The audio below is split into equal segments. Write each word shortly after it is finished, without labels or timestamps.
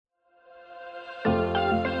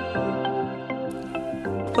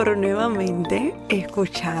por nuevamente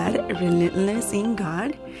escuchar Relentless in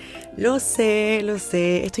God. Lo sé,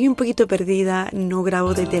 estoy un poquito perdida, no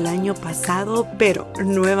grabo desde el año pasado, pero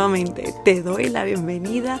nuevamente te doy la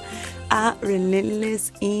bienvenida a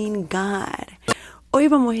Relentless in God. Hoy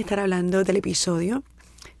vamos a estar hablando del episodio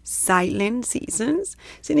Silent Seasons,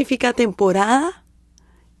 significa temporada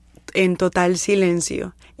en total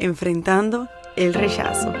silencio, enfrentando el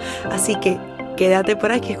rechazo. Así que quédate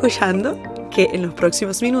por aquí escuchando, que en los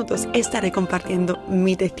próximos minutos estaré compartiendo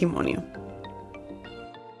mi testimonio.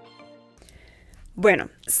 Bueno,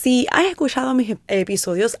 si has escuchado mis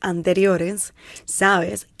episodios anteriores,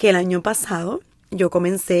 sabes que el año pasado yo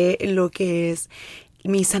comencé lo que es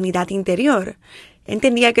mi sanidad interior.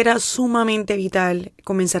 Entendía que era sumamente vital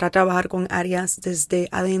comenzar a trabajar con áreas desde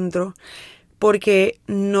adentro, porque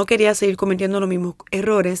no quería seguir cometiendo los mismos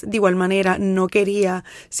errores. De igual manera, no quería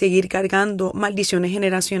seguir cargando maldiciones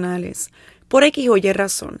generacionales. Por X o Y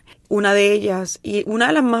razón. Una de ellas, y una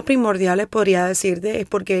de las más primordiales podría decirte, es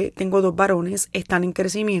porque tengo 2 varones, están en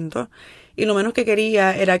crecimiento, y lo menos que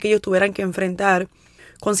quería era que ellos tuvieran que enfrentar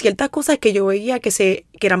con ciertas cosas que yo veía que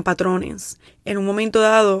eran patrones. En un momento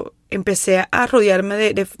dado, empecé a rodearme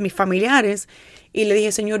de mis familiares, y le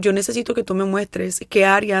dije, Señor, yo necesito que tú me muestres qué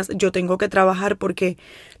áreas yo tengo que trabajar, porque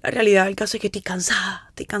la realidad del caso es que estoy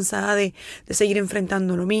cansada de seguir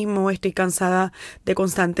enfrentando lo mismo, estoy cansada de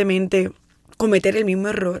constantemente cometer el mismo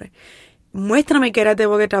error. Muéstrame qué áreas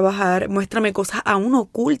tengo que trabajar, muéstrame cosas aún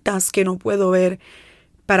ocultas que no puedo ver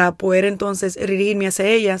para poder entonces dirigirme hacia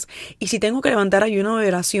ellas. Y si tengo que levantar ayuno de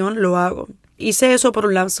oración, lo hago. Hice eso por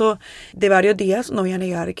un lapso de varios días, no voy a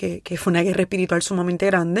negar que fue una guerra espiritual sumamente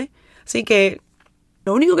grande. Así que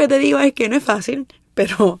lo único que te digo es que no es fácil,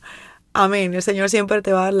 pero amén, el Señor siempre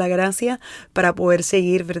te va a dar la gracia para poder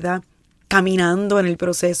seguir, ¿verdad?, caminando en el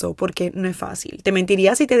proceso, porque no es fácil. Te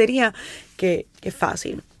mentiría si te diría que es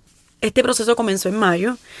fácil. Este proceso comenzó en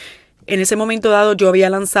mayo. En ese momento dado yo había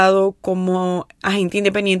lanzado como agente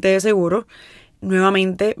independiente de seguro.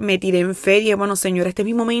 Nuevamente me tiré en fe y dije, bueno, Señor, este es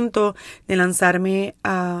mi momento de lanzarme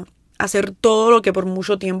a hacer todo lo que por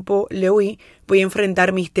mucho tiempo le huí. Voy a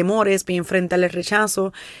enfrentar mis temores, voy a enfrentar el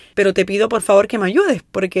rechazo, pero te pido por favor que me ayudes,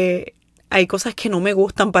 porque hay cosas que no me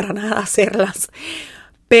gustan para nada hacerlas.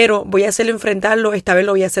 Pero voy a hacerlo, enfrentarlo, esta vez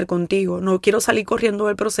lo voy a hacer contigo. No quiero salir corriendo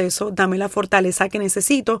del proceso, dame la fortaleza que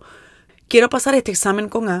necesito. Quiero pasar este examen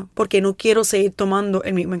con A, porque no quiero seguir tomando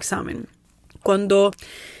el mismo examen. Cuando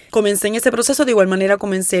comencé en ese proceso, de igual manera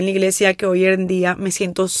comencé en la iglesia que hoy en día me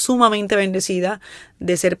siento sumamente bendecida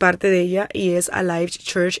de ser parte de ella, y es Alive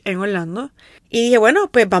Church en Orlando. Y dije, bueno,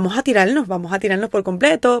 pues vamos a tirarnos por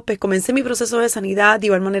completo. Pues comencé mi proceso de sanidad, de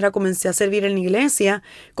igual manera comencé a servir en la iglesia,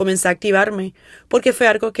 comencé a activarme, porque fue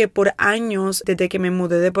algo que por años, desde que me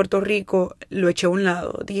mudé de Puerto Rico, lo eché a un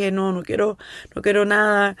lado. Dije, no quiero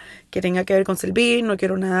nada que tenga que ver con servir, no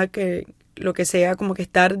quiero nada que lo que sea como que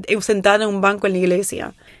estar sentada en un banco en la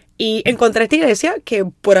iglesia. Y encontré esta iglesia que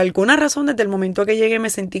por alguna razón desde el momento que llegué me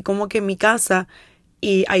sentí como que en mi casa,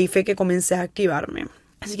 y ahí fue que comencé a activarme.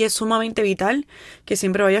 Así que es sumamente vital que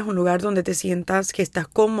siempre vayas a un lugar donde te sientas que estás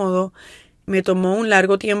cómodo. Me tomó un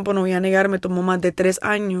largo tiempo, no voy a negar, me tomó más de 3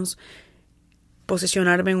 años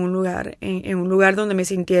posicionarme en un lugar donde me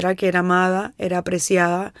sintiera que era amada, era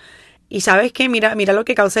apreciada. Y ¿sabes qué? Mira lo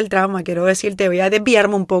que causa el trauma. Quiero decirte, voy a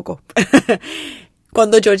desviarme un poco.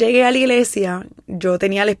 Cuando yo llegué a la iglesia, yo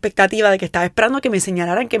tenía la expectativa de que estaba esperando que me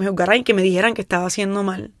señalaran, que me juzgaran y que me dijeran que estaba haciendo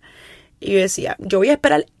mal. Y yo decía, yo voy a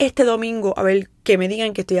esperar este domingo a ver que me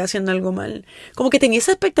digan que estoy haciendo algo mal. Como que tenía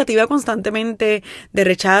esa expectativa constantemente de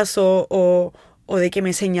rechazo o de que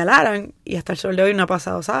me señalaran. Y hasta el sol de hoy no ha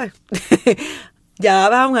pasado, ¿sabes? Ya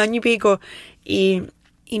va 1 año y pico. Y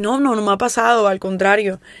no me ha pasado, al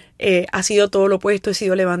contrario. Ha sido todo lo opuesto, he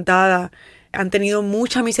sido levantada. Han tenido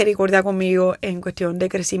mucha misericordia conmigo en cuestión de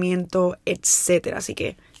crecimiento, etcétera. Así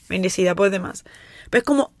que bendecida por demás. Pues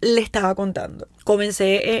como le estaba contando,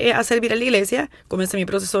 comencé a servir a la iglesia, comencé mi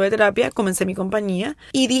proceso de terapia, comencé mi compañía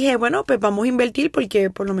y dije, bueno, pues vamos a invertir, porque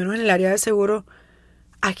por lo menos en el área de seguro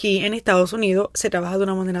aquí en Estados Unidos se trabaja de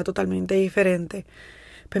una manera totalmente diferente.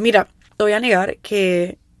 Pues mira, te voy a negar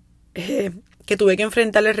que tuve que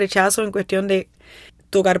enfrentar el rechazo en cuestión de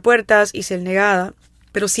tocar puertas y ser negada,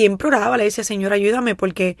 pero siempre oraba, le decía, Señor, ayúdame,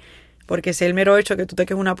 porque sé el mero hecho que tú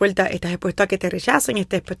toques una puerta, estás expuesto a que te rechacen,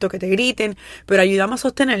 estás expuesto a que te griten, pero ayúdame a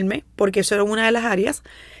sostenerme, porque eso era una de las áreas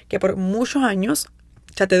que por muchos años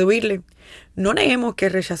traté de huirle. No neguemos que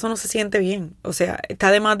el rechazo no se siente bien. O sea,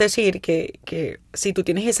 está de más decir que si tú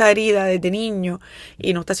tienes esa herida desde niño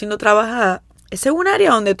y no está siendo trabajada, ese es un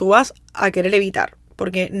área donde tú vas a querer evitar,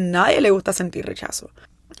 porque a nadie le gusta sentir rechazo.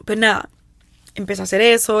 Pues nada, empecé a hacer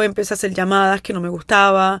eso, empecé a hacer llamadas que no me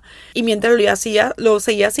gustaba y mientras lo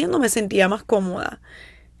seguía haciendo me sentía más cómoda.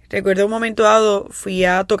 Recuerdo un momento dado, fui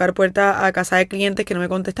a tocar puertas a casa de clientes que no me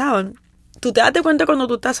contestaban. Tú te das cuenta cuando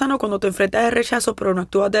tú estás sano, cuando te enfrentas al rechazo, pero no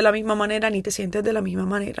actúas de la misma manera ni te sientes de la misma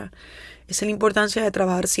manera. Esa es la importancia de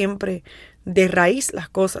trabajar siempre de raíz las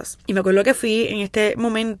cosas. Y me acuerdo que fui en este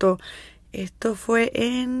momento, esto fue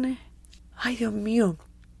en... Ay, Dios mío.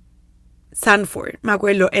 Sanford, me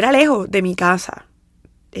acuerdo, era lejos de mi casa.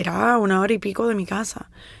 Era 1 hora y pico de mi casa.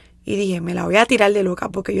 Y dije, me la voy a tirar de loca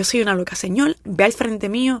porque yo soy una loca. Señor, ve al frente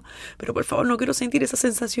mío, pero por favor no quiero sentir esa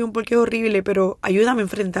sensación porque es horrible, pero ayúdame a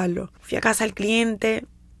enfrentarlo. Fui a casa del cliente,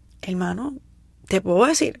 hermano, te puedo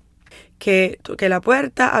decir que toqué la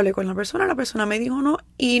puerta, hablé con la persona me dijo no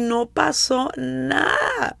y no pasó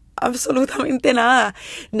nada, absolutamente nada.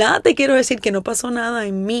 Nada te quiero decir que no pasó nada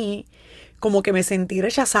en mí. Como que me sentí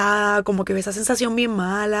rechazada, como que esa sensación bien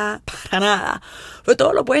mala, para nada. Fue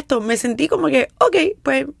todo lo opuesto, me sentí como que, ok,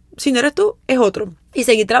 pues si no eres tú, es otro. Y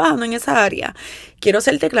seguí trabajando en esa área. Quiero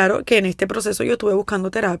hacerte claro que en este proceso yo estuve buscando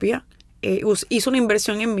terapia, hice una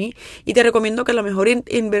inversión en mí y te recomiendo que la mejor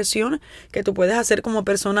inversión que tú puedes hacer como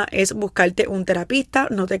persona es buscarte un terapista.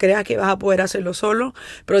 No te creas que vas a poder hacerlo solo,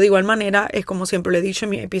 pero de igual manera es como siempre le he dicho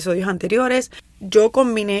en mis episodios anteriores. Yo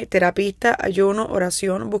combiné terapista, ayuno,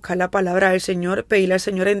 oración, buscar la palabra del Señor, pedirle al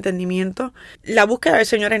Señor entendimiento. La búsqueda del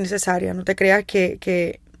Señor es necesaria, no te creas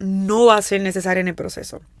que no va a ser necesaria en el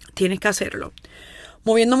proceso. Tienes que hacerlo.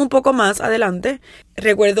 Moviéndome un poco más adelante,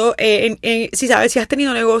 recuerdo, si has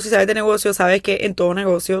tenido negocio, si sabes de negocio, sabes que en todo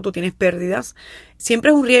negocio tú tienes pérdidas.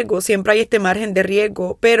 Siempre es un riesgo, siempre hay este margen de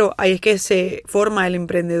riesgo, pero ahí es que se forma el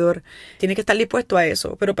emprendedor. Tienes que estar dispuesto a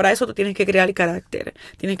eso, pero para eso tú tienes que crear el carácter,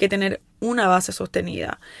 tienes que tener una base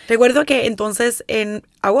sostenida. Recuerdo que entonces en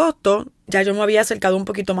agosto ya yo me había acercado un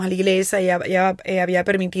poquito más a la iglesia y había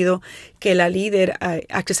permitido que la líder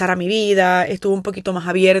accesara a mi vida, estuvo un poquito más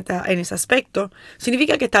abierta en ese aspecto.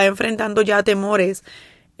 Significa que estaba enfrentando ya temores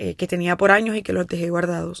que tenía por años y que los dejé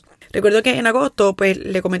guardados. Recuerdo que en agosto pues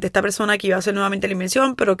le comenté a esta persona que iba a hacer nuevamente la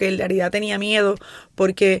inversión, pero que en realidad tenía miedo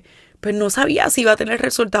porque pues no sabía si iba a tener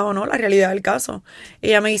resultado o no, la realidad del caso.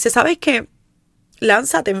 Ella me dice, ¿sabes qué?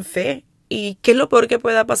 Lánzate en fe. ¿Y qué es lo peor que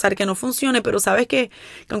pueda pasar? Que no funcione, pero sabes que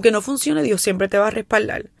aunque no funcione, Dios siempre te va a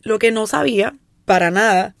respaldar. Lo que no sabía, para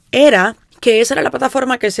nada, era que esa era la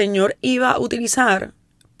plataforma que el Señor iba a utilizar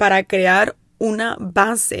para crear una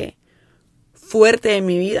base fuerte en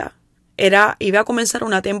mi vida. Iba a comenzar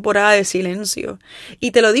una temporada de silencio.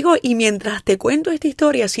 Y te lo digo, y mientras te cuento esta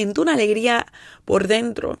historia, siento una alegría por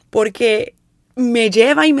dentro, porque me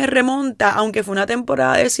lleva y me remonta, aunque fue una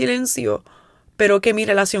temporada de silencio, pero que mi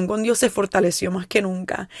relación con Dios se fortaleció más que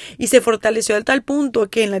nunca. Y se fortaleció a tal punto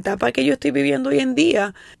que en la etapa que yo estoy viviendo hoy en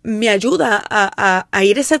día, me ayuda a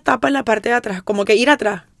ir esa etapa en la parte de atrás, como que ir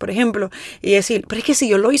atrás, por ejemplo, y decir, pero es que si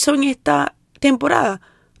Dios lo hizo en esta temporada,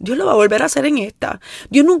 Dios lo va a volver a hacer en esta.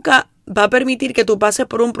 Dios nunca va a permitir que tú pases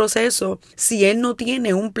por un proceso si Él no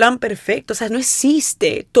tiene un plan perfecto. O sea, no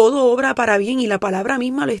existe. Todo obra para bien y la palabra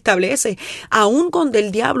misma lo establece. Aún cuando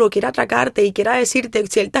el diablo quiera atracarte y quiera decirte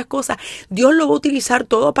ciertas cosas, Dios lo va a utilizar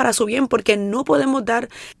todo para su bien, porque no podemos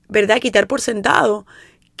quitar por sentado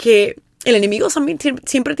que el enemigo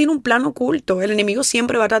siempre tiene un plan oculto. El enemigo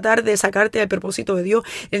siempre va a tratar de sacarte del propósito de Dios.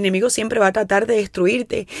 El enemigo siempre va a tratar de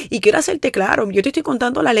destruirte. Y quiero hacerte claro, yo te estoy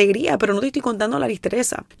contando la alegría, pero no te estoy contando la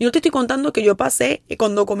tristeza. Yo no te estoy contando que yo pasé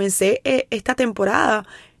cuando comencé esa temporada,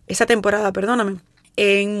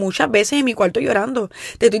 en muchas veces en mi cuarto llorando.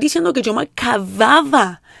 Te estoy diciendo que yo me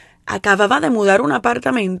acababa de mudar un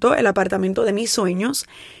apartamento, el apartamento de mis sueños.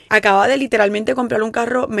 Acababa de literalmente comprar un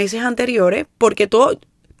carro meses anteriores, porque todo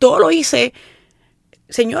lo hice,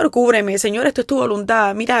 Señor, cúbreme, Señor, esto es tu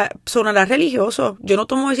voluntad. Mira, sonará religioso. Yo no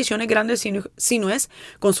tomo decisiones grandes si no es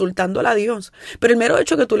consultándola a Dios. Pero el mero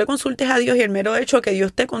hecho que tú le consultes a Dios y el mero hecho que Dios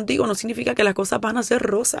esté contigo no significa que las cosas van a ser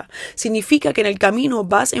rosas. Significa que en el camino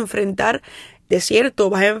vas a enfrentar desierto,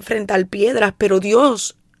 vas a enfrentar piedras, pero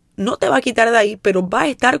Dios no te va a quitar de ahí, pero va a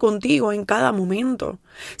estar contigo en cada momento.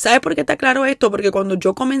 ¿Sabes por qué te aclaro esto? Porque cuando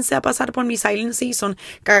yo comencé a pasar por mi silent season,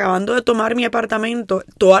 que acabando de tomar mi apartamento,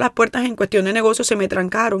 todas las puertas en cuestión de negocio se me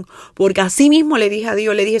trancaron, porque así mismo le dije a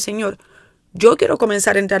Dios, le dije, Señor, yo quiero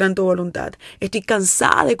comenzar a entrar en tu voluntad. Estoy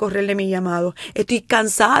cansada de correr de mi llamado. Estoy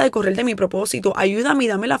cansada de correr de mi propósito. Ayúdame y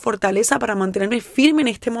dame la fortaleza para mantenerme firme en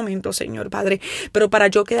este momento, Señor Padre. Pero para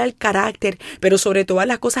yo crear el carácter, pero sobre todas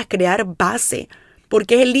las cosas crear base.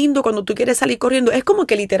 Porque es lindo cuando tú quieres salir corriendo. Es como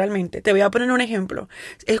que literalmente, te voy a poner un ejemplo.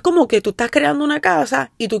 Es como que tú estás creando una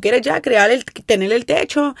casa y tú quieres ya tener el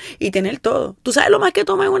techo y tener todo. ¿Tú sabes lo más que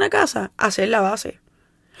toma en una casa? Hacer la base.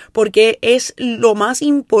 Porque es lo más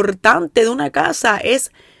importante de una casa,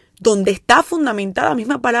 es donde está fundamentada. La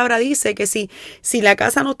misma palabra dice que si la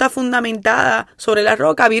casa no está fundamentada sobre la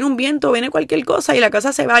roca, viene un viento, viene cualquier cosa y la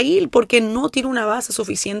casa se va a ir porque no tiene una base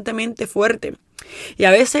suficientemente fuerte. Y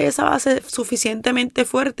a veces esa base suficientemente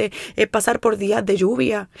fuerte es pasar por días de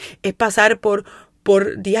lluvia, es pasar por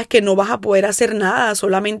días que no vas a poder hacer nada,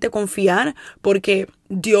 solamente confiar, porque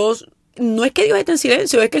Dios, no es que Dios esté en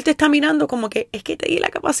silencio, es que Él te está mirando como que es que te di la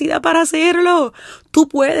capacidad para hacerlo. Tú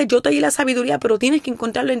puedes, yo te di la sabiduría, pero tienes que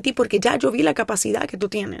encontrarlo en ti porque ya yo vi la capacidad que tú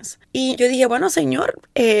tienes. Y yo dije, bueno, Señor,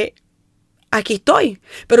 aquí estoy.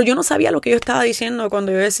 Pero yo no sabía lo que yo estaba diciendo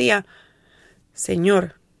cuando yo decía,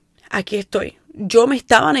 Señor, aquí estoy. Yo me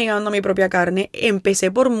estaba negando a mi propia carne.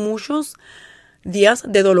 Empecé por muchos días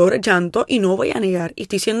de dolor, llanto, y no voy a negar, y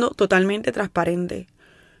estoy siendo totalmente transparente.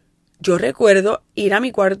 Yo recuerdo ir a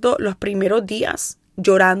mi cuarto los primeros días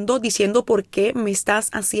llorando, diciendo, ¿por qué me estás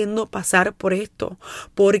haciendo pasar por esto?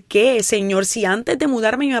 ¿Por qué, Señor? Si antes de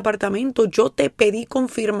mudarme a mi apartamento yo te pedí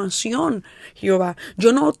confirmación, Jehová.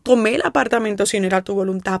 Yo no tomé el apartamento si no era tu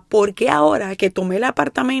voluntad. ¿Por qué ahora que tomé el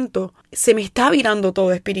apartamento se me está virando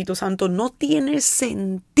todo, Espíritu Santo? No tiene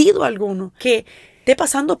sentido alguno que esté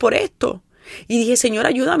pasando por esto. Y dije, Señor,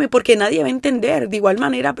 ayúdame porque nadie va a entender. De igual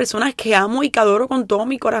manera, personas que amo y que adoro con todo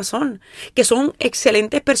mi corazón, que son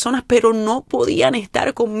excelentes personas, pero no podían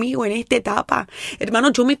estar conmigo en esta etapa.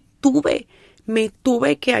 Hermano, yo me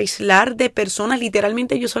tuve que aislar de personas.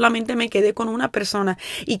 Literalmente yo solamente me quedé con una persona.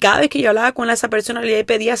 Y cada vez que yo hablaba con esa persona, le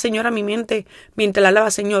pedía, Señor, a mi mente, mientras la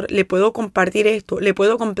hablaba, Señor, le puedo compartir esto, le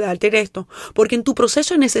puedo compartir esto. Porque en tu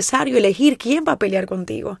proceso es necesario elegir quién va a pelear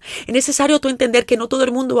contigo. Es necesario tú entender que no todo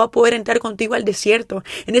el mundo va a poder entrar contigo al desierto.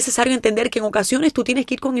 Es necesario entender que en ocasiones tú tienes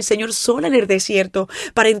que ir con el Señor sola en el desierto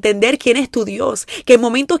para entender quién es tu Dios. Que en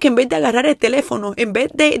momentos que en vez de agarrar el teléfono, en vez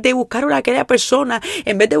de buscar a aquella persona,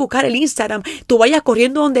 en vez de buscar el Instagram, tú vayas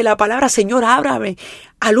corriendo donde la palabra, Señor, ábrame,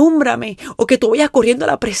 alúmbrame, o que tú vayas corriendo a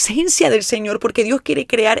la presencia del Señor, porque Dios quiere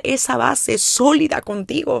crear esa base sólida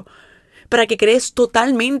contigo, para que crees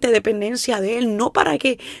totalmente dependencia de Él, no para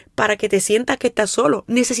que te sientas que estás solo.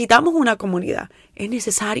 Necesitamos una comunidad, es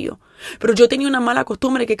necesario. Pero yo tenía una mala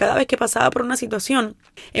costumbre que cada vez que pasaba por una situación,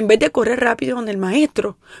 en vez de correr rápido donde el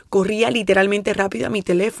maestro, corría literalmente rápido a mi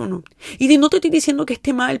teléfono. Y no te estoy diciendo que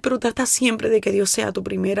esté mal, pero trata siempre de que Dios sea tu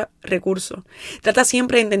primer recurso. Trata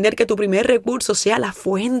siempre de entender que tu primer recurso sea la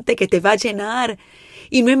fuente que te va a llenar.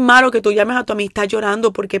 Y no es malo que tú llames a tu amistad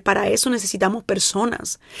llorando, porque para eso necesitamos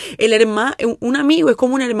personas. Un amigo es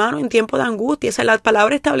como un hermano en tiempo de angustia. O sea, la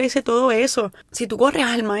palabra establece todo eso. Si tú corres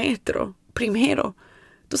al maestro primero,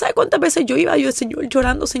 ¿tú sabes cuántas veces yo iba yo, Señor,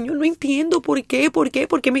 llorando? Señor, no entiendo por qué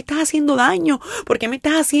me estás haciendo daño, por qué me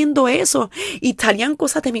estás haciendo eso. Y salían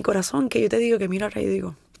cosas de mi corazón que yo te digo que mira, Rey,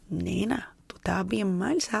 digo, nena, tú estabas bien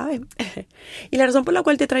mal, ¿sabes? Y la razón por la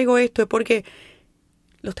cual te traigo esto es porque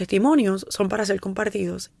los testimonios son para ser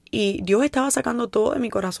compartidos. Y Dios estaba sacando todo de mi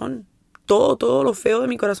corazón. Todo lo feo de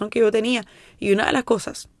mi corazón que yo tenía. Y una de las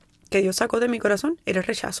cosas que Dios sacó de mi corazón era el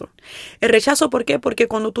rechazo. El rechazo, ¿por qué? Porque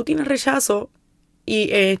cuando tú tienes rechazo,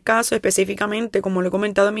 y en el caso específicamente, como lo he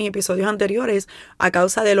comentado en mis episodios anteriores, a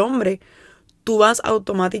causa del hombre, tú vas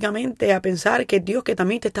automáticamente a pensar que es Dios que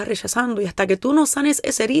también te está rechazando. Y hasta que tú no sanes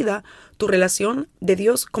esa herida, tu relación de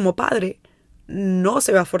Dios como Padre no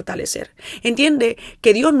se va a fortalecer. Entiende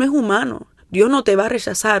que Dios no es humano. Dios no te va a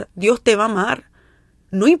rechazar. Dios te va a amar.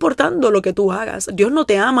 No importando lo que tú hagas. Dios no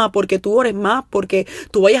te ama porque tú ores más, porque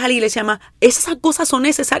tú vayas a la iglesia más. Esas cosas son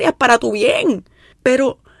necesarias para tu bien.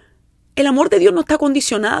 Pero el amor de Dios no está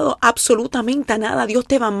condicionado absolutamente a nada. Dios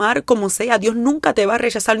te va a amar como sea. Dios nunca te va a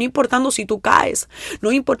rechazar, no importando si tú caes.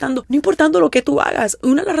 No importando lo que tú hagas.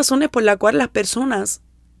 Una de las razones por la cual las personas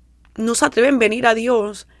no se atreven a venir a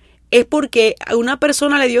Dios es porque a una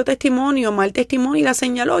persona le dio testimonio, mal testimonio, y la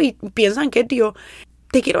señaló y piensan que es Dios.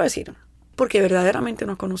 Te quiero decir, porque verdaderamente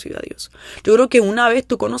no has conocido a Dios. Yo creo que una vez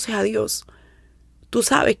tú conoces a Dios, tú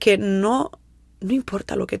sabes que no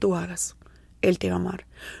importa lo que tú hagas, Él te va a amar.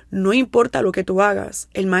 No importa lo que tú hagas,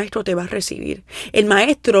 el maestro te va a recibir. El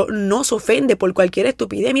maestro no se ofende por cualquier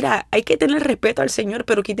estupidez. Mira, hay que tener respeto al Señor,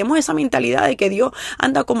 pero quitemos esa mentalidad de que Dios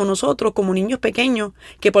anda como nosotros, como niños pequeños,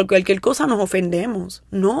 que por cualquier cosa nos ofendemos.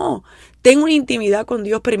 No, ten una intimidad con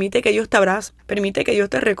Dios, permite que Dios te abrace, permite que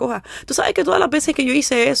Dios te recoja. Tú sabes que todas las veces que yo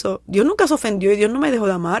hice eso, Dios nunca se ofendió y Dios no me dejó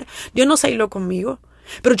de amar. Dios no se aisló conmigo.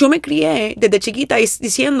 Pero yo me crié desde chiquita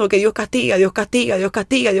diciendo que Dios castiga, Dios castiga, Dios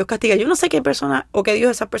castiga, Dios castiga. Yo no sé qué persona o qué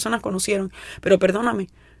Dios esas personas conocieron, pero perdóname,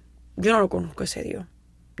 yo no lo conozco ese Dios.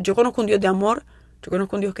 Yo conozco un Dios de amor, yo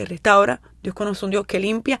conozco un Dios que restaura, Dios conoce un Dios que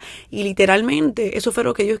limpia, y literalmente eso fue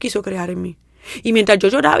lo que Dios quiso crear en mí. Y mientras yo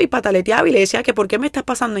lloraba y pataleteaba y le decía que ¿por qué me estás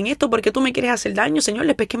pasando en esto? ¿Por qué tú me quieres hacer daño? Señor,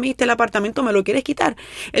 después que me diste el apartamento, ¿me lo quieres quitar?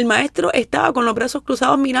 El maestro estaba con los brazos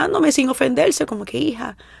cruzados mirándome sin ofenderse, como que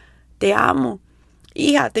hija, te amo.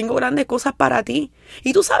 Hija, tengo grandes cosas para ti.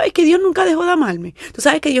 Y tú sabes que Dios nunca dejó de amarme. Tú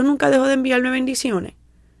sabes que Dios nunca dejó de enviarme bendiciones.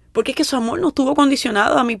 Porque es que su amor no estuvo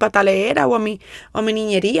condicionado a mi pataleera o a mi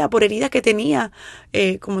niñería por heridas que tenía,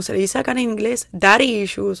 como se le dice acá en inglés, daddy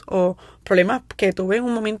issues, o problemas que tuve en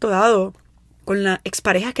un momento dado con las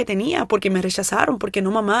exparejas que tenía, porque me rechazaron, porque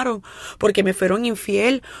no me amaron, porque me fueron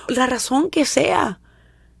infiel, la razón que sea.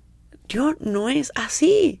 Dios no es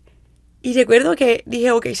así. Y recuerdo que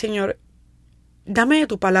dije, ok, Señor, dame de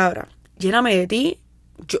tu palabra, lléname de ti.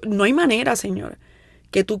 No hay manera, Señor,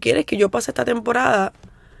 que tú quieres que yo pase esta temporada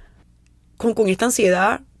con esta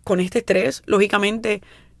ansiedad, con este estrés. Lógicamente,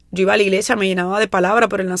 yo iba a la iglesia, me llenaba de palabra,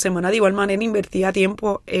 pero en la semana de igual manera invertía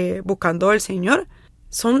tiempo buscando al Señor.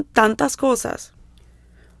 Son tantas cosas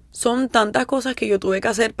que yo tuve que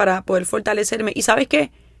hacer para poder fortalecerme. ¿Y sabes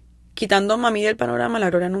qué? Quitándome a mí del panorama, la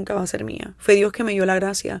gloria nunca va a ser mía. Fue Dios que me dio la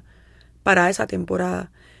gracia para esa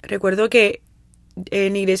temporada. Recuerdo que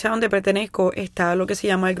en la iglesia donde pertenezco está lo que se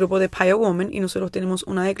llama el grupo de Pio Women y nosotros tenemos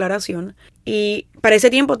una declaración. Y para ese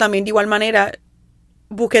tiempo también de igual manera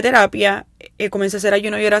busqué terapia, comencé a hacer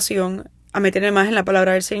ayuno y oración, a meterme más en la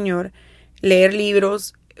palabra del Señor, leer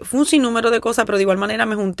libros. Fue un sinnúmero de cosas, pero de igual manera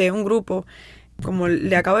me junté a un grupo, como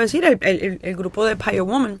le acabo de decir, el grupo de Pio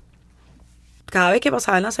Women. Cada vez que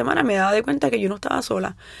pasaba en la semana me daba de cuenta que yo no estaba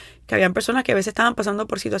sola, que habían personas que a veces estaban pasando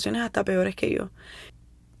por situaciones hasta peores que yo.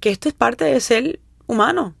 Que esto es parte de ser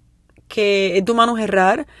humano, que es de humanos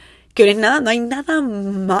errar, que no hay nada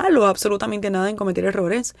malo, absolutamente nada en cometer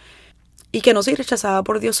errores, y que no soy rechazada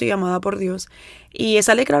por Dios, soy amada por Dios. Y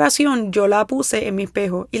esa declaración yo la puse en mi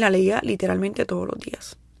espejo y la leía literalmente todos los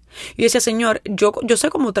días. Y yo decía, Señor, yo sé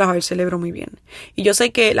cómo trabajar el cerebro muy bien, y yo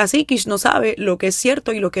sé que la psiquis no sabe lo que es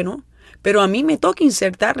cierto y lo que no, pero a mí me toca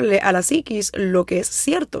insertarle a la psiquis lo que es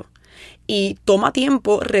cierto, y toma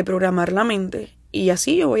tiempo reprogramar la mente. Y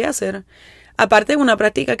así yo voy a hacer. Aparte de una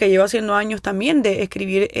práctica que llevo haciendo años también de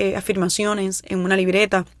escribir afirmaciones en una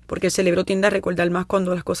libreta, porque el cerebro tiende a recordar más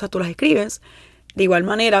cuando las cosas tú las escribes. De igual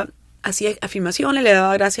manera, hacía afirmaciones, le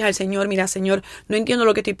daba gracias al Señor. Mira, Señor, no entiendo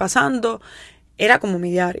lo que estoy pasando. Era como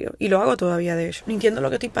mi diario, y lo hago todavía de hecho. No entiendo lo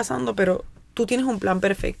que estoy pasando, pero tú tienes un plan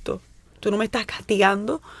perfecto. Tú no me estás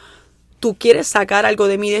castigando. Tú quieres sacar algo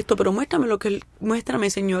de mí de esto, pero muéstrame,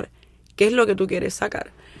 Señor, qué es lo que tú quieres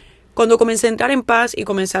sacar. Cuando comencé a entrar en paz y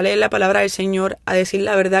comencé a leer la palabra del Señor, a decir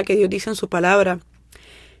la verdad que Dios dice en su palabra,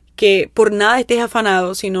 que por nada estés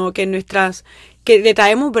afanado, sino que le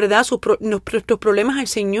traemos verdad nuestros problemas al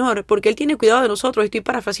Señor, porque Él tiene cuidado de nosotros. Estoy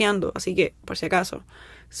parafraseando, así que, por si acaso,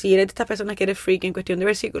 si eres de estas personas que eres freak en cuestión de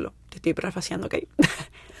versículos, te estoy parafraseando, ¿ok?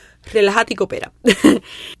 Relájate y coopera.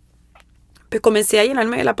 Pues comencé a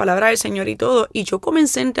llenarme de la palabra del Señor y todo, y yo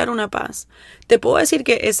comencé a entrar una paz. Te puedo decir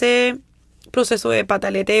que ese proceso de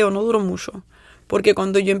pataleteo no duró mucho, porque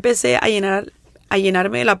cuando yo empecé a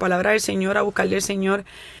llenarme de la palabra del Señor, a buscarle al Señor,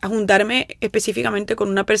 a juntarme específicamente con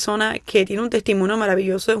una persona que tiene un testimonio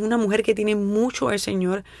maravilloso, es una mujer que tiene mucho al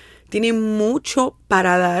Señor, tiene mucho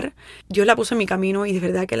para dar. Dios la puso en mi camino y de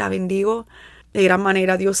verdad que la bendigo de gran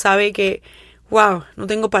manera. Dios sabe que, wow, no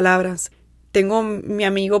tengo palabras. Tengo mi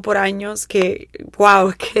amigo por años que, wow,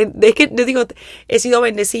 es que te digo, he sido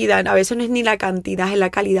bendecida. A veces no es ni la cantidad, es la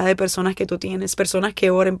calidad de personas que tú tienes. Personas que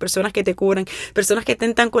oren, personas que te cubren, personas que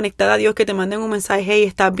estén tan conectadas a Dios que te manden un mensaje, hey,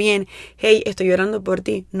 estás bien, hey, estoy orando por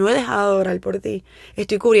ti. No he dejado de orar por ti,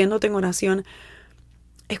 estoy cubriéndote en oración.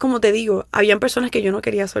 Es como te digo, habían personas que yo no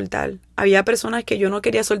quería soltar. Había personas que yo no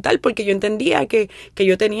quería soltar porque yo entendía que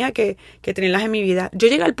yo tenía que tenerlas en mi vida. Yo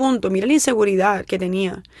llegué al punto, mira la inseguridad que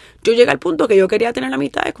tenía. Yo llegué al punto que yo quería tener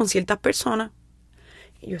amistades con ciertas personas.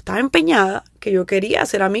 Y yo estaba empeñada que yo quería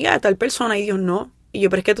ser amiga de tal persona y Dios no. Y yo,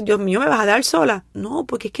 pero es que Dios mío, ¿me vas a dar sola? No,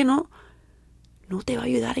 porque es que no te va a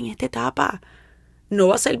ayudar en esta etapa. No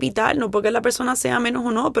va a ser vital, no porque la persona sea menos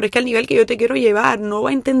o no, pero es que al nivel que yo te quiero llevar, no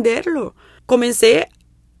va a entenderlo. Comencé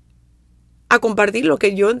a compartir lo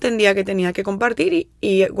que yo entendía que tenía que compartir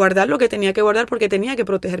y guardar lo que tenía que guardar porque tenía que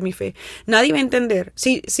proteger mi fe. Nadie va a entender.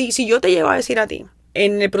 Si yo te llevo a decir a ti,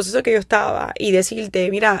 en el proceso que yo estaba, y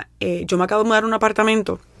decirte, mira, yo me acabo de mudar a un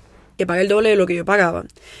apartamento que paga el doble de lo que yo pagaba.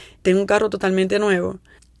 Tengo un carro totalmente nuevo.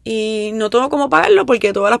 Y no tengo cómo pagarlo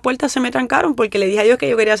porque todas las puertas se me trancaron porque le dije a Dios que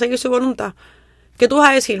yo quería seguir su voluntad. ¿Qué tú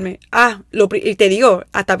vas a decirme? Y te digo,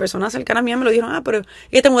 hasta personas cercanas mías me lo dijeron, pero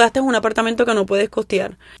te mudaste en un apartamento que no puedes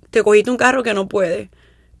costear. Te cogiste un carro que no puedes.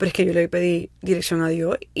 Pero es que yo le pedí dirección a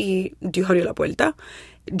Dios y Dios abrió la puerta.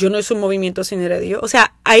 yo no hice un movimiento sin ir a Dios. O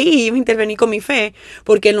sea, ahí me intervení con mi fe,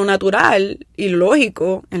 porque en lo natural y lo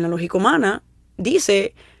lógico, en la lógica humana,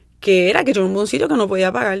 dice que era que yo en un sitio que no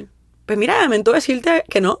podía pagar. Pues mira, lamento decirte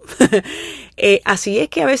que no. Así es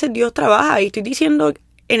que a veces Dios trabaja, y estoy diciendo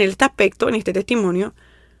en este aspecto, en este testimonio,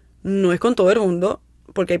 no es con todo el mundo,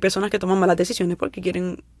 porque hay personas que toman malas decisiones porque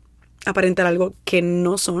quieren aparentar algo que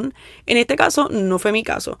no son. En este caso no fue mi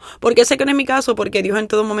caso. ¿Por qué sé que no es mi caso? Porque Dios en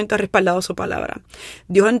todo momento ha respaldado su palabra.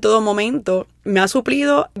 Dios en todo momento me ha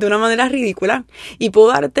suplido de una manera ridícula, y puedo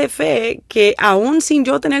darte fe que aún sin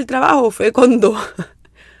yo tener trabajo fue cuando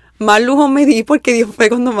más lujo me di, porque Dios fue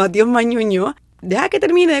cuando más Dios me añoñó. Deja que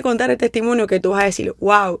termine de contar el testimonio, que tú vas a decir,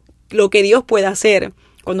 wow, lo que Dios puede hacer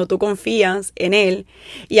cuando tú confías en Él.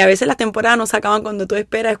 Y a veces las temporadas no se acaban cuando tú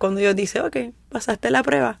esperas, cuando Dios dice, ok, pasaste la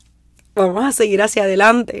prueba, vamos a seguir hacia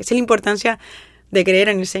adelante. Esa es la importancia de creer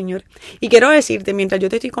en el Señor. Y quiero decirte, mientras yo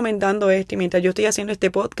te estoy comentando esto y mientras yo estoy haciendo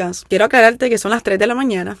este podcast, quiero aclararte que son las 3 de la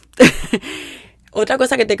mañana. Otra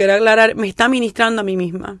cosa que te quiero aclarar, me está ministrando a mí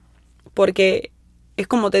misma, porque es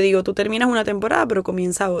como te digo, tú terminas una temporada pero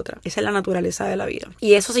comienza otra. Esa es la naturaleza de la vida.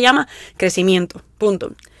 Y eso se llama crecimiento,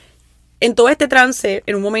 punto. En todo este trance,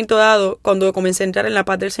 en un momento dado, cuando comencé a entrar en la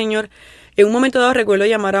paz del Señor, en un momento dado recuerdo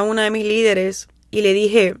llamar a una de mis líderes y le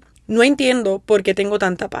dije, no entiendo por qué tengo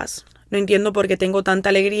tanta paz, no entiendo por qué tengo tanta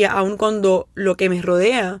alegría, aun cuando lo que me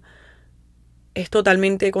rodea es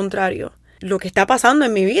totalmente contrario. Lo que está pasando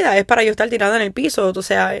en mi vida es para yo estar tirada en el piso. O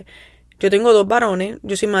sea, yo tengo 2 varones,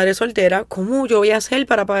 yo soy madre soltera, ¿cómo yo voy a hacer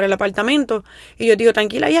para pagar el apartamento? Y yo digo,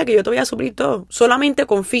 tranquila hija, que yo te voy a suplir todo, solamente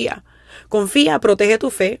confía. Confía, protege tu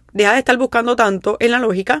fe, deja de estar buscando tanto en la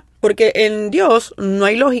lógica, porque en Dios no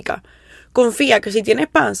hay lógica. Confía que si tienes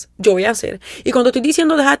paz, yo voy a hacer. Y cuando estoy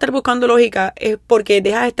diciendo deja de estar buscando lógica, es porque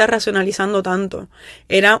deja de estar racionalizando tanto.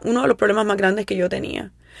 Era uno de los problemas más grandes que yo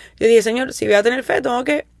tenía. Yo dije, Señor, si voy a tener fe, tengo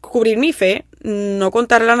que cubrir mi fe, no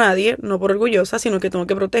contarla a nadie, no por orgullosa, sino que tengo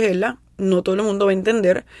que protegerla. No todo el mundo va a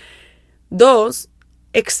entender. 2,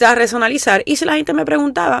 extra racionalizar. Y si la gente me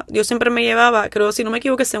preguntaba, yo siempre me llevaba, creo, si no me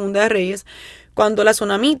equivoco, Segunda de Reyes, cuando la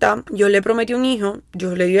tsunamita, yo le prometí un hijo,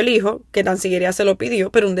 Dios le dio el hijo, que tan siquiera se lo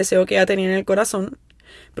pidió, pero un deseo que ella tenía en el corazón.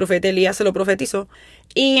 El profeta Elías se lo profetizó.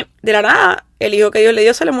 Y de la nada, el hijo que Dios le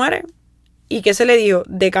dio se le muere. ¿Y qué se le dijo?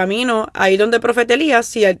 De camino, ahí donde el profeta Elías,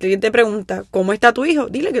 si el cliente te pregunta, ¿cómo está tu hijo?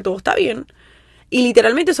 Dile que todo está bien. Y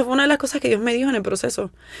literalmente eso fue una de las cosas que Dios me dijo en el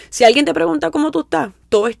proceso. Si alguien te pregunta cómo tú estás,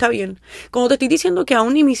 todo está bien. Como te estoy diciendo que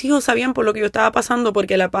aún ni mis hijos sabían por lo que yo estaba pasando,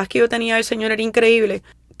 porque la paz que yo tenía del Señor era increíble,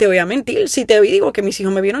 te voy a mentir si te digo que mis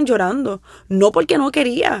hijos me vieron llorando. No porque no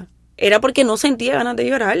quería, era porque no sentía ganas de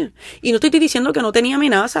llorar. Y no te estoy diciendo que no tenía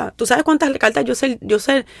amenaza. ¿Tú sabes cuántas cartas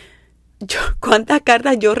cuántas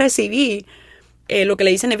cartas yo recibí? Lo que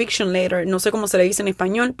le dicen eviction letter, no sé cómo se le dice en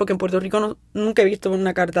español, porque en Puerto Rico nunca he visto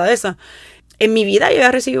una carta de esa. En mi vida yo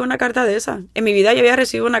había recibido una carta de esa. En mi vida yo había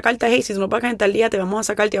recibido una carta, hey, si no pagas en tal día te vamos a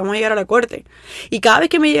sacar, te vamos a llegar a la corte. Y cada vez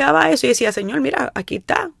que me llegaba eso, yo decía, Señor, mira, aquí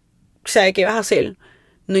está. O sea, ¿qué vas a hacer?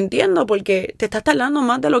 No entiendo, porque te estás tardando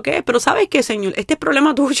más de lo que es. Pero ¿sabes qué, Señor? Este es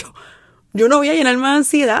problema tuyo. Yo no voy a llenar más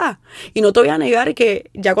ansiedad. Y no te voy a negar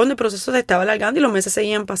que ya cuando el proceso se estaba alargando y los meses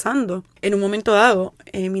seguían pasando, en un momento dado,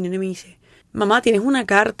 mi nene me dice, mamá, ¿tienes una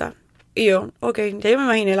carta? Y yo, ok, ya yo me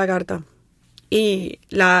imaginé la carta. Y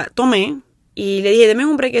la tomé y le dije, deme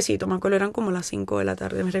un brequecito. Me acuerdo, eran como las 5 de la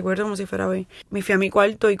tarde. Me recuerdo como si fuera hoy. Me fui a mi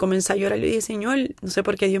cuarto y comencé a llorar. Le dije, Señor, no sé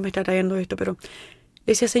por qué Dios me está trayendo esto, pero le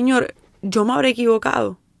decía, Señor, yo me habré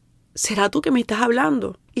equivocado. ¿Será tú que me estás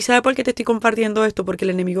hablando? ¿Y sabes por qué te estoy compartiendo esto? Porque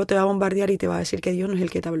el enemigo te va a bombardear y te va a decir que Dios no es el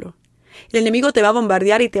que te habló. El enemigo te va a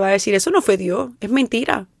bombardear y te va a decir, eso no fue Dios, es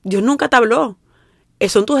mentira. Dios nunca te habló.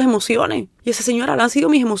 Son tus emociones. Y esa señora, han sido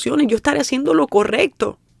mis emociones. Yo estaré haciendo lo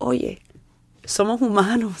correcto. Oye, somos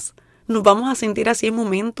humanos. Nos vamos a sentir así en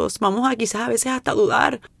momentos. Vamos a quizás a veces hasta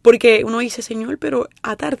dudar. Porque uno dice, Señor, pero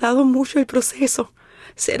ha tardado mucho el proceso.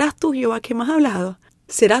 ¿Serás tú, Jehová, que me has hablado?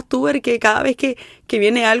 ¿Serás tú el que cada vez que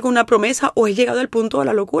viene algo, una promesa, o he llegado al punto de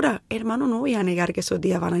la locura? Hermano, no voy a negar que esos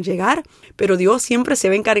días van a llegar, pero Dios siempre se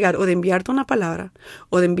va a encargar o de enviarte una palabra,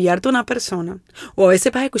 o de enviarte una persona, o a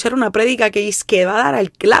veces vas a escuchar una prédica que va a dar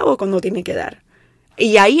al clavo cuando tiene que dar.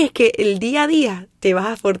 Y ahí es que el día a día te vas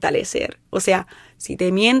a fortalecer. O sea, si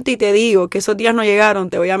te miento y te digo que esos días no llegaron,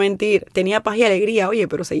 te voy a mentir. Tenía paz y alegría, oye,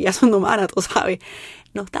 pero seguía siendo humana, tú sabes.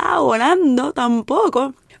 No estaba volando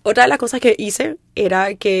tampoco. Otra de las cosas que hice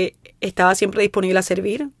era que estaba siempre disponible a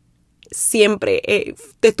servir. Siempre.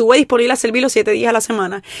 Estuve disponible a servir los 7 días a la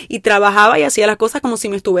semana. Y trabajaba y hacía las cosas como si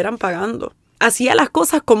me estuvieran pagando. Hacía las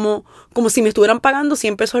cosas como si me estuvieran pagando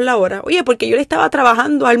 100 pesos la hora. Oye, porque yo le estaba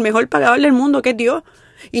trabajando al mejor pagador del mundo, que es Dios.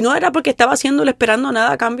 Y no era porque estaba haciéndolo esperando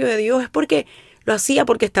nada a cambio de Dios. Es porque Lo hacía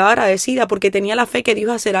porque estaba agradecida, porque tenía la fe que Dios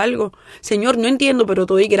iba a hacer algo. Señor, no entiendo, pero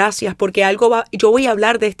te doy gracias porque yo voy a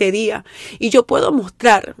hablar de este día. Y yo puedo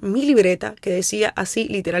mostrar mi libreta que decía así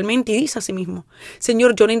literalmente y dice así mismo.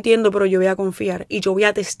 Señor, yo no entiendo, pero yo voy a confiar y yo voy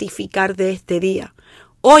a testificar de este día.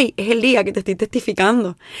 Hoy es el día que te estoy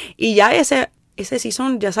testificando. Y ya ese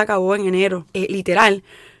season ya se acabó en enero, literal.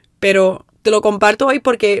 Pero te lo comparto hoy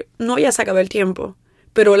porque no ya se acabó el tiempo.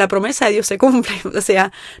 Pero la promesa de Dios se cumple, o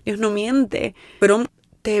sea, Dios no miente. Pero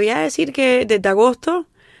te voy a decir que desde agosto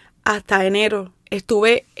hasta enero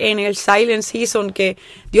estuve en el silent season, que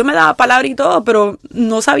Dios me daba palabra y todo, pero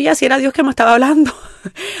no sabía si era Dios que me estaba hablando.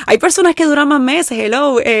 Hay personas que duran más meses,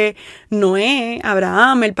 Noé,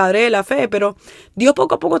 Abraham, el padre de la fe, pero Dios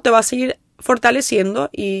poco a poco te va a seguir fortaleciendo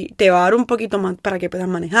y te va a dar un poquito más para que puedas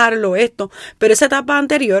manejarlo, pero esa etapa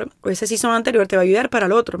anterior, o ese season anterior te va a ayudar para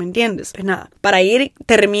el otro, ¿me entiendes? Pues nada, para ir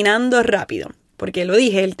terminando rápido, porque lo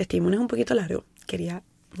dije, el testimonio es un poquito largo, quería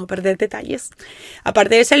no perder detalles.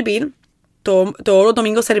 Aparte de servir, todos los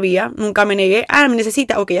domingos servía, nunca me negué, me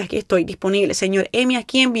necesita, ok, aquí estoy disponible, Señor, heme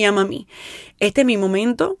aquí, envíame a mí. Este es mi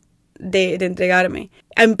momento de entregarme.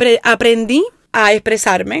 Aprendí a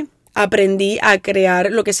expresarme. Aprendí a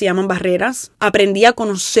crear lo que se llaman barreras. Aprendí a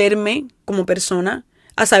conocerme como persona,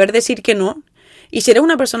 a saber decir que no. Y si eres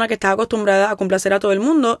una persona que está acostumbrada a complacer a todo el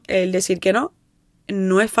mundo, el decir que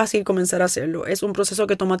no es fácil comenzar a hacerlo. Es un proceso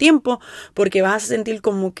que toma tiempo porque vas a sentir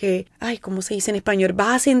como que, ¿cómo se dice en español?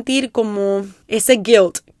 Vas a sentir como ese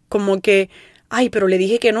guilt, como que, pero le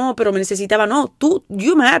dije que no, pero me necesitaba. No,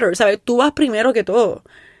 you matter, ¿sabes? Tú vas primero que todo.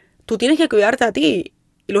 Tú tienes que cuidarte a ti.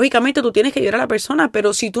 Y lógicamente tú tienes que ayudar a la persona,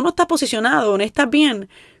 pero si tú no estás posicionado, no estás bien,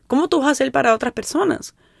 ¿cómo tú vas a hacer para otras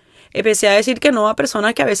personas? Empecé a decir que no a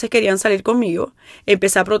personas que a veces querían salir conmigo.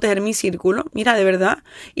 Empecé a proteger mi círculo, mira, de verdad.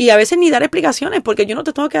 Y a veces ni dar explicaciones, porque yo no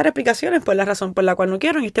te tengo que dar explicaciones por la razón por la cual no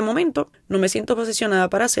quiero en este momento. No me siento posicionada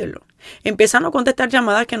para hacerlo. Empecé a no contestar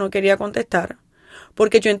llamadas que no quería contestar,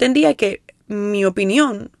 porque yo entendía que mi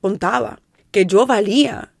opinión contaba, que yo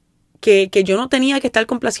valía. Que yo no tenía que estar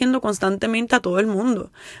complaciendo constantemente a todo el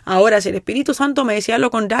mundo. Ahora, si el Espíritu Santo me decía lo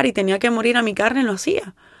contrario y tenía que morir a mi carne, lo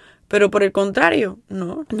hacía. Pero por el contrario,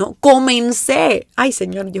 no. Comencé. Ay,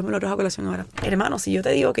 Señor, Dios me lo trajo a colación ahora. Hermano, si yo te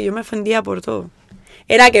digo que yo me ofendía por todo,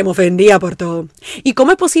 era que me ofendía por todo. ¿Y cómo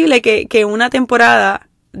es posible que una temporada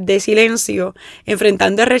de silencio,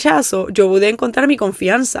 enfrentando el rechazo, yo pude encontrar mi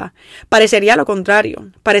confianza? Parecería lo contrario,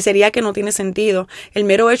 parecería que no tiene sentido. El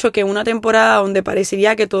mero hecho que una temporada donde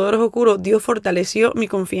parecería que todo era oscuro, Dios fortaleció mi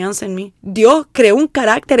confianza en mí. Dios creó un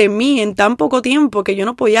carácter en mí en tan poco tiempo que yo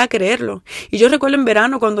no podía creerlo. Y yo recuerdo en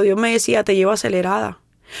verano cuando Dios me decía, te llevo acelerada,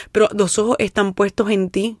 pero los ojos están puestos en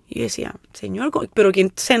ti. Y yo decía, Señor, pero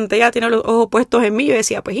 ¿quién ya tiene los ojos puestos en mí? Yo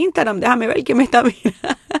decía, pues Instagram, déjame ver quién me está viendo.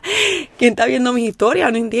 ¿Quién está viendo mis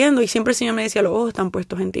historias? No entiendo. Y siempre el Señor me decía, los ojos están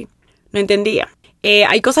puestos en ti. No entendía.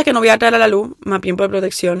 Hay cosas que no voy a traer a la luz, más bien por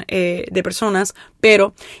protección de personas,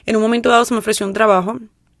 pero en un momento dado se me ofreció un trabajo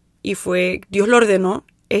y Dios lo ordenó.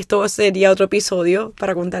 Esto sería otro episodio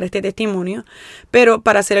para contar este testimonio, pero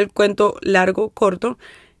para hacer el cuento corto,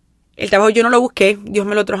 el trabajo yo no lo busqué, Dios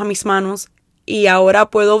me lo trajo a mis manos y ahora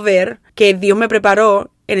puedo ver que Dios me preparó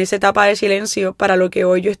en esa etapa de silencio para lo que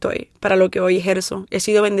hoy yo estoy, para lo que hoy ejerzo. He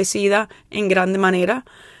sido bendecida en grande manera.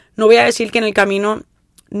 No voy a decir que en el camino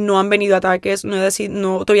no han venido ataques, no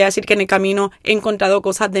te voy a decir que en el camino he encontrado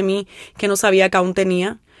cosas de mí que no sabía que aún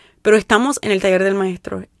tenía, pero estamos en el taller del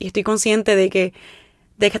maestro y estoy consciente de que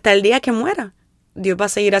hasta el día que muera, Dios va a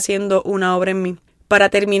seguir haciendo una obra en mí. Para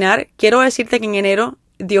terminar, quiero decirte que en enero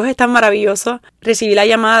Dios es tan maravilloso. Recibí la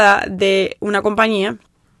llamada de una compañía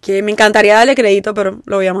que me encantaría darle crédito, pero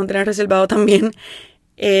lo voy a mantener reservado también.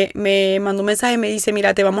 Me mandó un mensaje y me dice,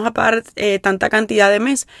 mira, te vamos a pagar tanta cantidad de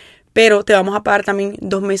mes, pero te vamos a pagar también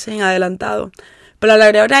 2 meses en adelantado. Pero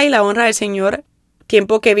la gloria y la honra del Señor,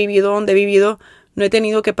 tiempo que he vivido, donde he vivido, no he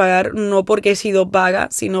tenido que pagar, no porque he sido vaga,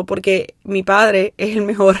 sino porque mi padre es el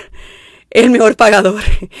mejor pagador.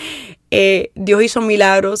 Dios hizo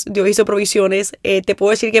milagros, Dios hizo provisiones. Te puedo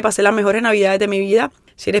decir que pasé las mejores navidades de mi vida.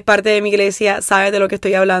 Si eres parte de mi iglesia, sabes de lo que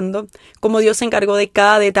estoy hablando. Cómo Dios se encargó de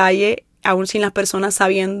cada detalle, aún sin las personas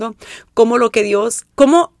sabiendo. Cómo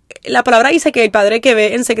la palabra dice que el Padre que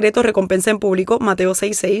ve en secreto recompensa en público, Mateo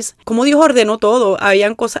 6:6. Cómo Dios ordenó todo.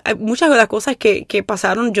 Muchas de las cosas que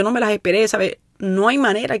pasaron, yo no me las esperé, ¿sabes? No hay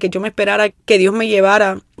manera que yo me esperara que Dios me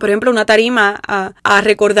llevara, por ejemplo, a una tarima a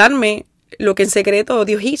recordarme lo que en secreto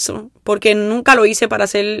Dios hizo, porque nunca lo hice para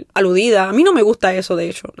ser aludida. A mí no me gusta eso, de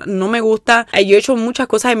hecho. No me gusta. Yo he hecho muchas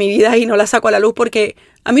cosas en mi vida y no las saco a la luz porque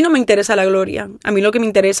a mí no me interesa la gloria. A mí lo que me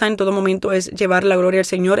interesa en todo momento es llevar la gloria al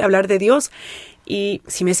Señor, hablar de Dios. Y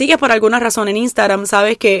si me sigues por alguna razón en Instagram,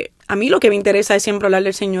 sabes que A mí lo que me interesa es siempre hablar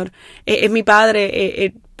del Señor. Es mi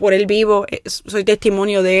Padre, por Él vivo, soy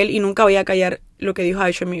testimonio de Él y nunca voy a callar lo que Dios ha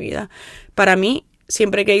hecho en mi vida. Para mí,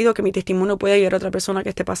 siempre he creído que mi testimonio puede ayudar a otra persona que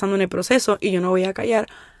esté pasando en el proceso y yo no voy a callar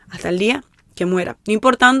hasta el día que muera. No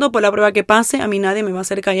importando por la prueba que pase, a mí nadie me va a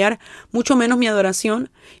hacer callar, mucho menos mi adoración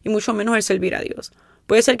y mucho menos el servir a Dios.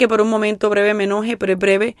 Puede ser que por un momento breve me enoje, pero es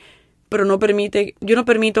breve, pero yo no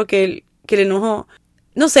permito que el enojo,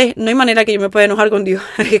 no sé, no hay manera que yo me pueda enojar con Dios.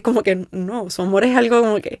 Es como que no, su amor es algo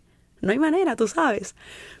como que no hay manera, tú sabes.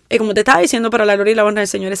 Como te estaba diciendo, para la gloria y la honra del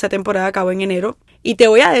Señor, esa temporada acabó en enero. Y te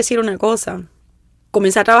voy a decir una cosa,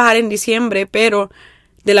 comencé a trabajar en diciembre, pero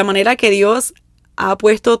de la manera que Dios ha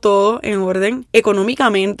puesto todo en orden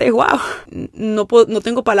económicamente, wow, no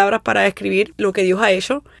tengo palabras para describir lo que Dios ha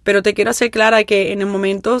hecho, pero te quiero hacer clara que en los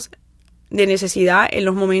momentos de necesidad, en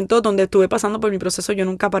los momentos donde estuve pasando por mi proceso, yo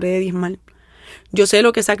nunca paré de diezmar. Yo sé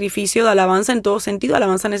lo que es sacrificio de alabanza en todo sentido.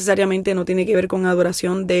 Alabanza necesariamente no tiene que ver con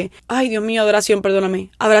adoración de, ay Dios mío, adoración, perdóname.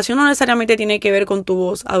 Adoración no necesariamente tiene que ver con tu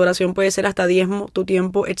voz. Adoración puede ser hasta diezmo, tu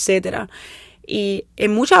tiempo, etcétera. Y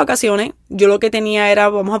en muchas ocasiones yo lo que tenía era,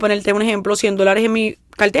 vamos a ponerte un ejemplo, $100 en mi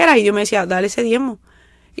cartera y Dios me decía, dale ese diezmo.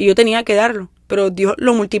 Y yo tenía que darlo, pero Dios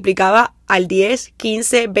lo multiplicaba al 10,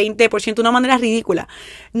 15, 20%, de una manera ridícula.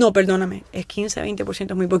 No, perdóname, es 15,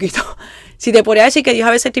 20%, es muy poquito. Si te podría decir que Dios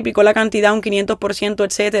a veces triplicó la cantidad, un 500%,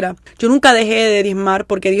 etcétera. Yo nunca dejé de diezmar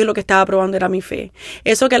porque Dios lo que estaba probando era mi fe.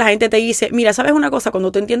 Eso que la gente te dice, mira, ¿sabes una cosa?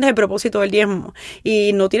 Cuando tú entiendes el propósito del diezmo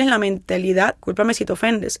y no tienes la mentalidad, cúlpame si te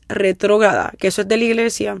ofendes, retrógrada, que eso es de la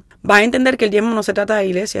iglesia, vas a entender que el diezmo no se trata de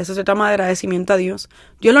iglesia, eso se trata de agradecimiento a Dios.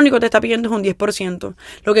 Dios lo único que te está pidiendo es un 10%.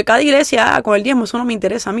 Lo que cada iglesia haga con el diezmo, eso no me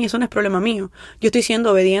interesa a mí, eso no es problema mío. Yo estoy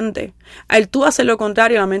siendo obediente. Al tú hacer lo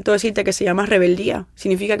contrario, lamento decirte que se llama rebeldía.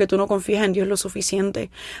 Significa que tú no confías en Dios lo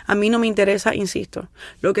suficiente. A mí no me interesa, insisto,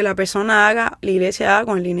 lo que la persona haga, la iglesia haga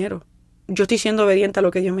con el dinero. Yo estoy siendo obediente a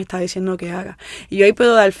lo que Dios me está diciendo que haga. Y yo ahí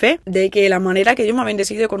puedo dar fe de que la manera que Dios me ha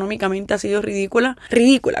bendecido económicamente ha sido ridícula.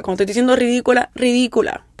 Ridícula. Cuando te estoy diciendo ridícula,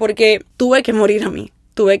 ridícula. Porque tuve que morir a mí.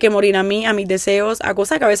 Tuve que morir a mí, a mis deseos, a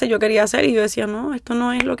cosas que a veces yo quería hacer y yo decía, no, esto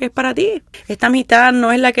no es lo que es para ti. Esta amistad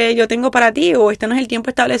no es la que yo tengo para ti o este no es el tiempo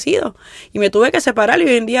establecido. Y me tuve que separar y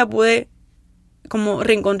hoy en día pude como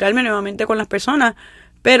reencontrarme nuevamente con las personas,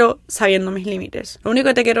 pero sabiendo mis límites. Lo único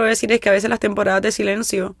que te quiero decir es que a veces las temporadas de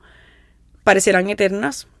silencio parecerán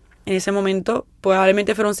eternas. En ese momento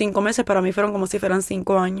probablemente fueron 5 meses, para mí fueron como si fueran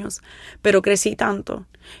 5 años. Pero crecí tanto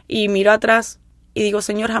y miro atrás y digo,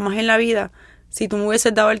 Señor, jamás en la vida, si tú me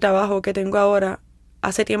hubieses dado el trabajo que tengo ahora,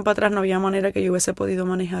 hace tiempo atrás no había manera que yo hubiese podido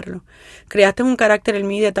manejarlo. Creaste un carácter en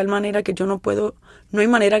mí de tal manera que yo no hay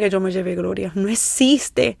manera que yo me lleve gloria. No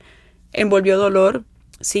existe. Envolvió dolor,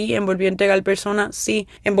 sí, envolvió entregar personas, sí,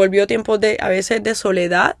 envolvió tiempos a veces de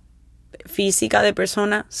soledad física de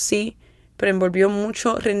personas, sí, pero envolvió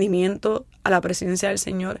mucho rendimiento a la presencia del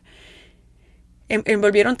Señor.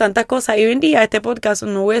 Envolvieron tantas cosas y hoy en día este podcast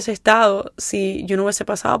no hubiese estado si yo no hubiese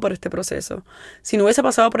pasado por este proceso. Si no hubiese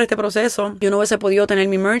pasado por este proceso, yo no hubiese podido tener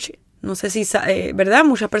mi merch. No sé si, ¿verdad?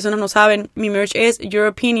 Muchas personas no saben. Mi merch es Your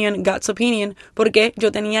Opinion, God's Opinion, porque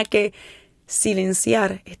yo tenía que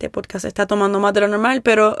silenciar. Este podcast está tomando más de lo normal,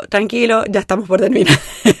 pero tranquilo, ya estamos por terminar.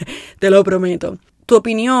 Te lo prometo. Tu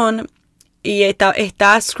opinión y está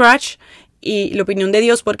Scratch y la opinión de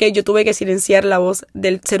Dios, porque yo tuve que silenciar la voz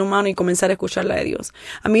del ser humano y comenzar a escuchar la de Dios.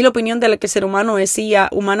 A mí la opinión de la que el ser humano decía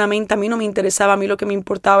humanamente, a mí no me interesaba, a mí lo que me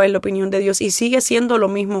importaba es la opinión de Dios y sigue siendo lo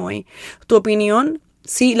mismo hoy. Tu opinión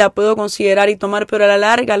sí la puedo considerar y tomar, pero a la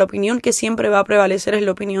larga la opinión que siempre va a prevalecer es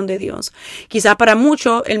la opinión de Dios. Quizás para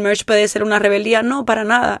muchos el merch puede ser una rebeldía, no, para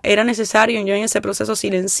nada. Era necesario yo en ese proceso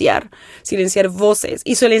silenciar voces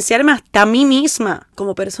y silenciarme hasta a mí misma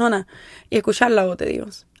como persona y escuchar la voz de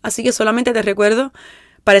Dios. Así que solamente te recuerdo,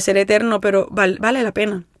 parecer eterno, pero vale la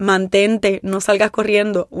pena. Mantente, no salgas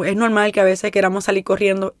corriendo. Es normal que a veces queramos salir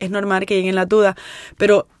corriendo, es normal que lleguen las dudas,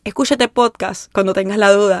 pero escúchate podcast cuando tengas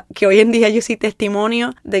la duda, que hoy en día yo soy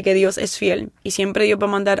testimonio de que Dios es fiel y siempre Dios va a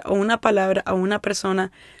mandar una palabra a una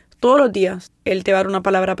persona. Todos los días Él te va a dar una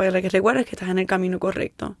palabra para que recuerdes que estás en el camino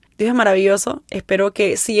correcto. Dios es maravilloso. Espero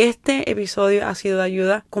que si este episodio ha sido de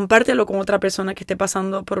ayuda, compártelo con otra persona que esté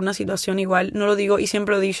pasando por una situación igual. No lo digo y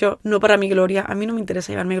siempre lo he dicho, no para mi gloria. A mí no me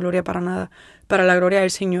interesa llevarme gloria para nada. Para la gloria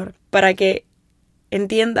del Señor. Para que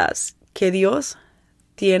entiendas que Dios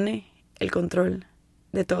tiene el control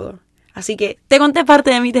de todo. Así que te conté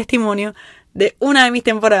parte de mi testimonio de una de mis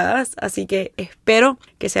temporadas, así que espero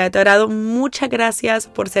que sea de tu agrado. Muchas gracias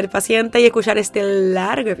por ser paciente y escuchar este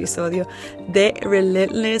largo episodio de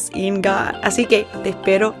Relentless in God. Así que te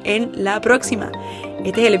espero en la próxima.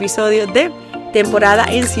 Este es el episodio de temporada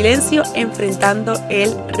en silencio enfrentando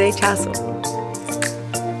el rechazo.